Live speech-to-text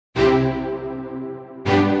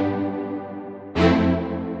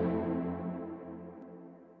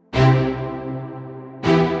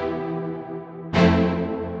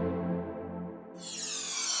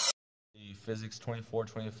Physics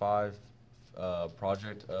 2425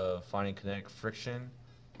 project of finding kinetic friction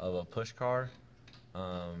of a push car.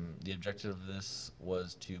 The objective of this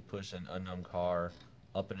was to push an unknown car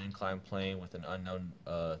up an inclined plane with an unknown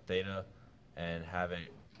theta and have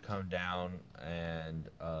it come down and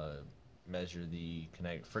measure the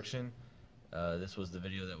kinetic friction. This was the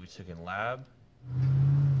video that we took in lab.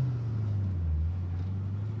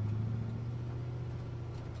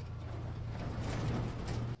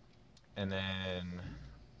 And then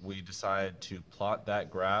we decided to plot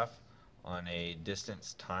that graph on a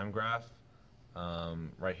distance time graph.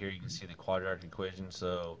 Right here you can see the quadratic equation.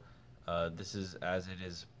 So this is as it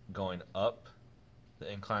is going up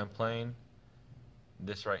the inclined plane.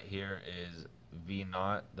 This right here is V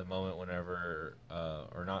naught, the moment whenever,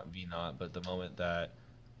 or not V naught, but the moment that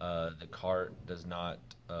the cart does not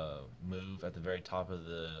move at the very top of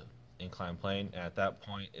the inclined plane. And at that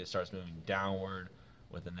point it starts moving downward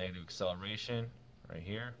with a negative acceleration right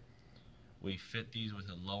here. We fit these with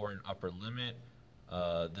a lower and upper limit.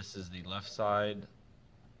 This is the left side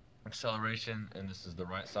acceleration and this is the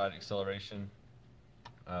right side acceleration.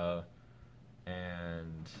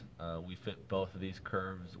 We fit both of these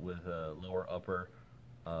curves with a lower upper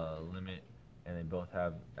limit, and they both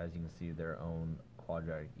have, as you can see, their own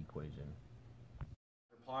quadratic equation.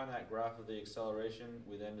 Applying that graph of the acceleration,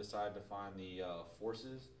 we then decide to find the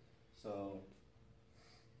forces. So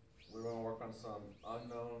we're going to work on some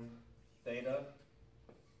unknown theta,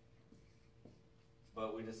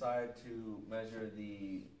 but we decided to measure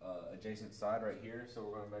the adjacent side right here. So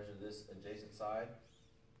we're going to measure this adjacent side,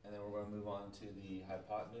 and then we're going to move on to the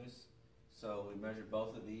hypotenuse. So we measured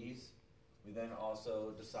both of these. We then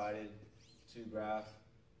also decided to graph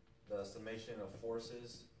the summation of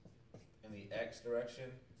forces in the x direction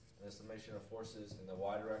and the summation of forces in the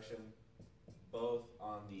y direction, both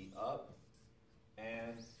on the up,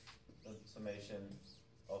 and the summation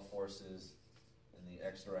of forces in the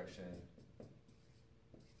x direction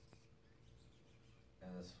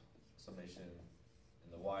and the summation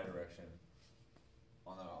in the y direction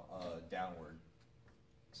on the downward.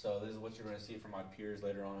 So this is what you're going to see from my peers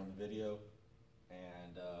later on in the video,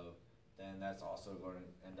 and then that's also going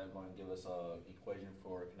to end up going to give us an equation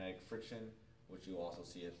for kinetic friction, which you'll also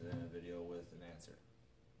see at the end of the video with an answer.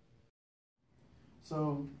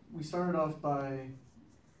 So we started off by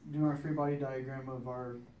doing our free body diagram of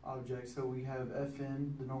our object. So we have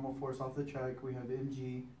Fn, the normal force off the track, we have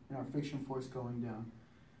mg, and our friction force going down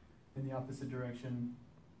in the opposite direction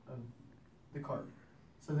of the cart.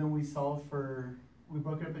 So then we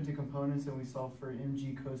broke it up into components, and we solved for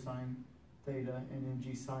mg cosine theta and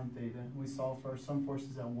mg sine theta. We solved for some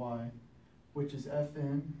forces at y, which is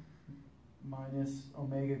Fn minus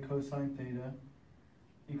omega cosine theta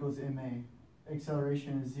equals ma.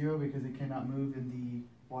 Acceleration is 0 because it cannot move in the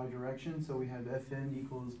y direction, so we have Fn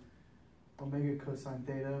equals omega cosine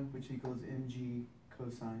theta, which equals mg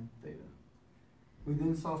cosine theta. We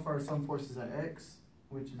then solve for our sum forces at x,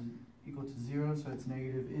 which is equal to 0, so it's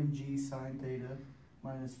negative mg sine theta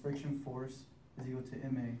minus friction force is equal to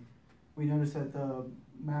ma. We noticed that the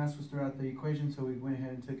mass was throughout the equation, so we went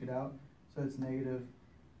ahead and took it out. So it's negative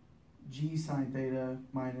g sine theta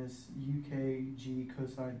minus uk g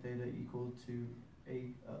cosine theta equal to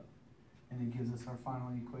a up. And it gives us our final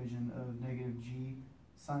equation of negative g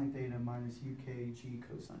sine theta minus uk g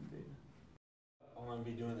cosine theta. I'm going to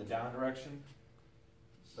be doing the down direction.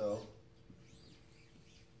 So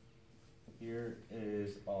here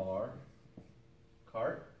is our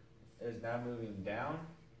cart. It is now moving down.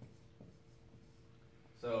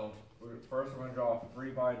 So first we're going to draw a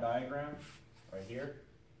free body diagram right here.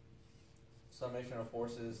 Summation of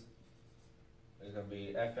forces is going to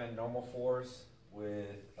be Fn normal force with,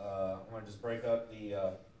 I'm going to just break up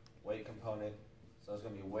the weight component. So it's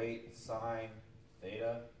going to be weight sine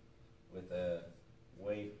theta with a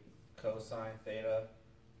weight cosine theta.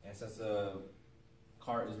 And since the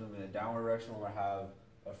cart is moving in a downward direction, we're going to have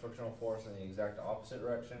a frictional force in the exact opposite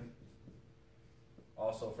direction.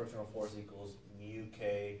 Also, frictional force equals mu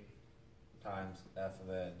k times F of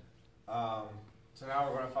n. So now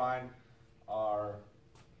we're going to find our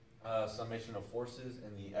summation of forces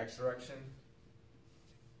in the x direction.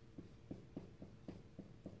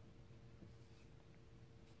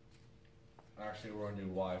 Actually, we're going to do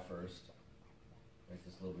y first. Make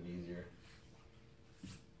this a little bit easier.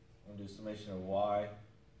 I'm going to do summation of y.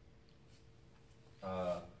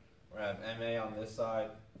 We're going to have ma on this side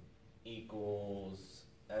equals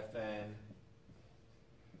Fn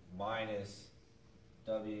minus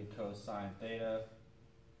W cosine theta.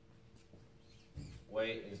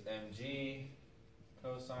 Weight is mg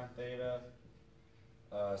cosine theta.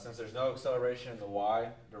 Since there's no acceleration in the y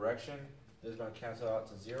direction, this is going to cancel out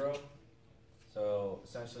to 0. So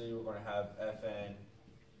essentially we're going to have Fn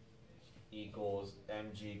equals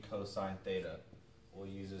mg cosine theta. We'll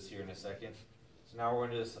use this here in a second. So now we're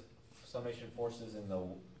going to do this summation forces in the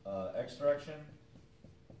x direction.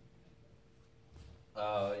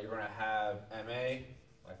 You're going to have MA,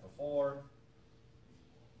 like before,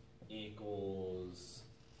 equals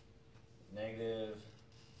negative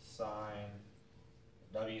sine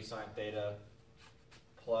W sine theta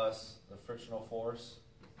plus the frictional force.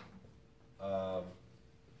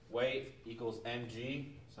 Weight equals mg,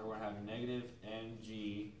 so we're going to have negative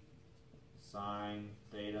mg sine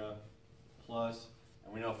theta plus,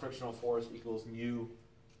 and we know frictional force equals mu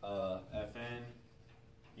Fn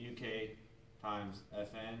uk times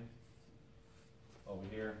Fn. Over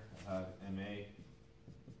here we'll have Ma.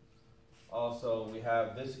 Also we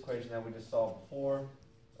have this equation that we just solved before,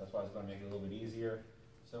 that's why it's going to make it a little bit easier.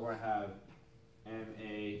 So we're going to have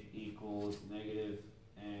Ma equals negative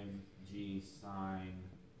mg sine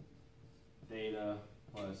theta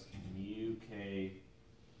plus mu k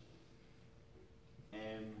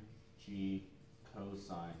mg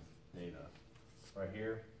cosine theta. Right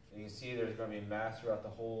here. And you can see there's going to be mass throughout the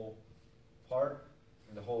whole part,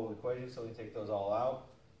 in the whole equation, so we take those all out.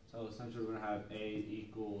 So essentially we're going to have A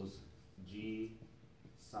equals g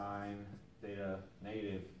sine theta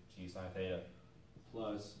negative g sine theta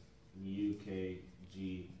plus mu k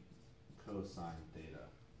g cosine theta.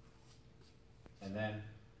 And then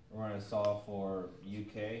we're going to solve for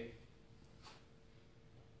uk.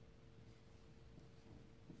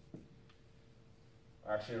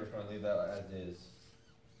 Actually, we're going to leave that as is,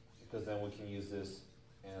 because then we can use this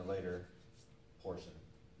in a later portion.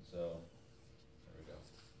 So, there we go.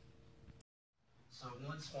 So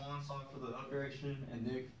once Juan solved for the up direction and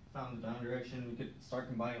Nick found the down direction, we could start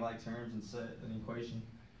combining like terms and set an equation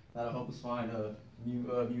that'll help us find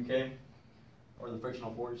mu k, or the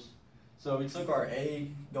frictional force. So we took our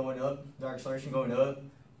A going up, our acceleration going up,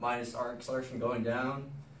 minus our acceleration going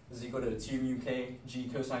down is equal to 2 mu k g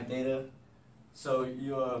cosine theta. So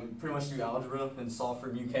you pretty much do algebra and solve for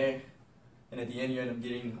mu k, and at the end you end up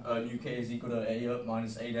getting mu k is equal to A up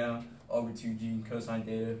minus A down over 2g cosine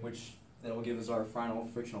theta, which then will give us our final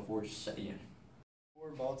frictional force at the end.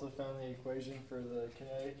 Before Balta found the equation for the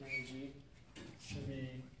kinetic energy to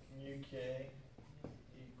be mu k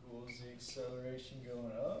equals the acceleration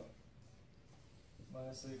going up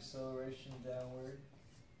minus the acceleration downward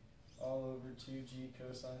all over 2g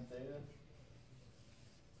cosine theta.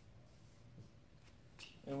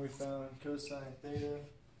 And we found cosine theta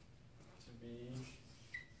to be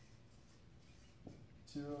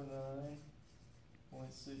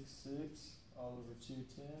 209.66 all over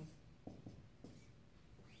 210.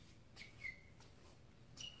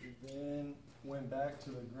 We then went back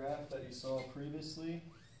to the graph that you saw previously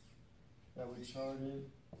that we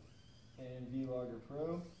charted in Vlogger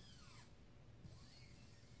Pro.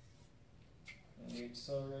 And the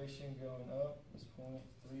acceleration going up is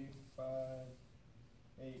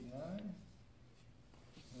 0.3589.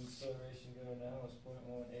 The acceleration going down was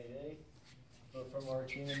 0.188. But from our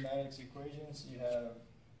kinematics equations, you have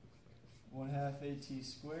 1/2 at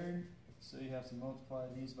squared, so you have to multiply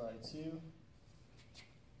these by 2,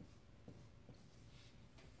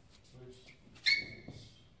 which is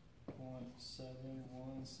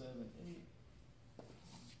 0.7178,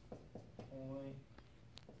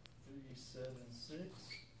 0.376.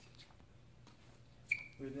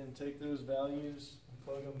 We then take those values and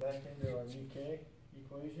plug them back into our mu k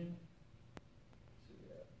equation. So we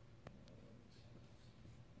have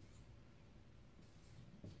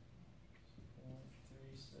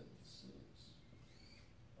 0.376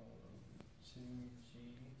 all over 2g.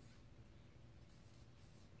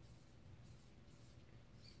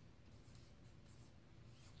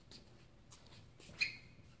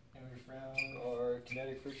 And we found our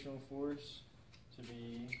kinetic frictional force to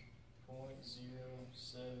be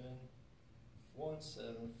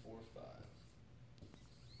 0.071745.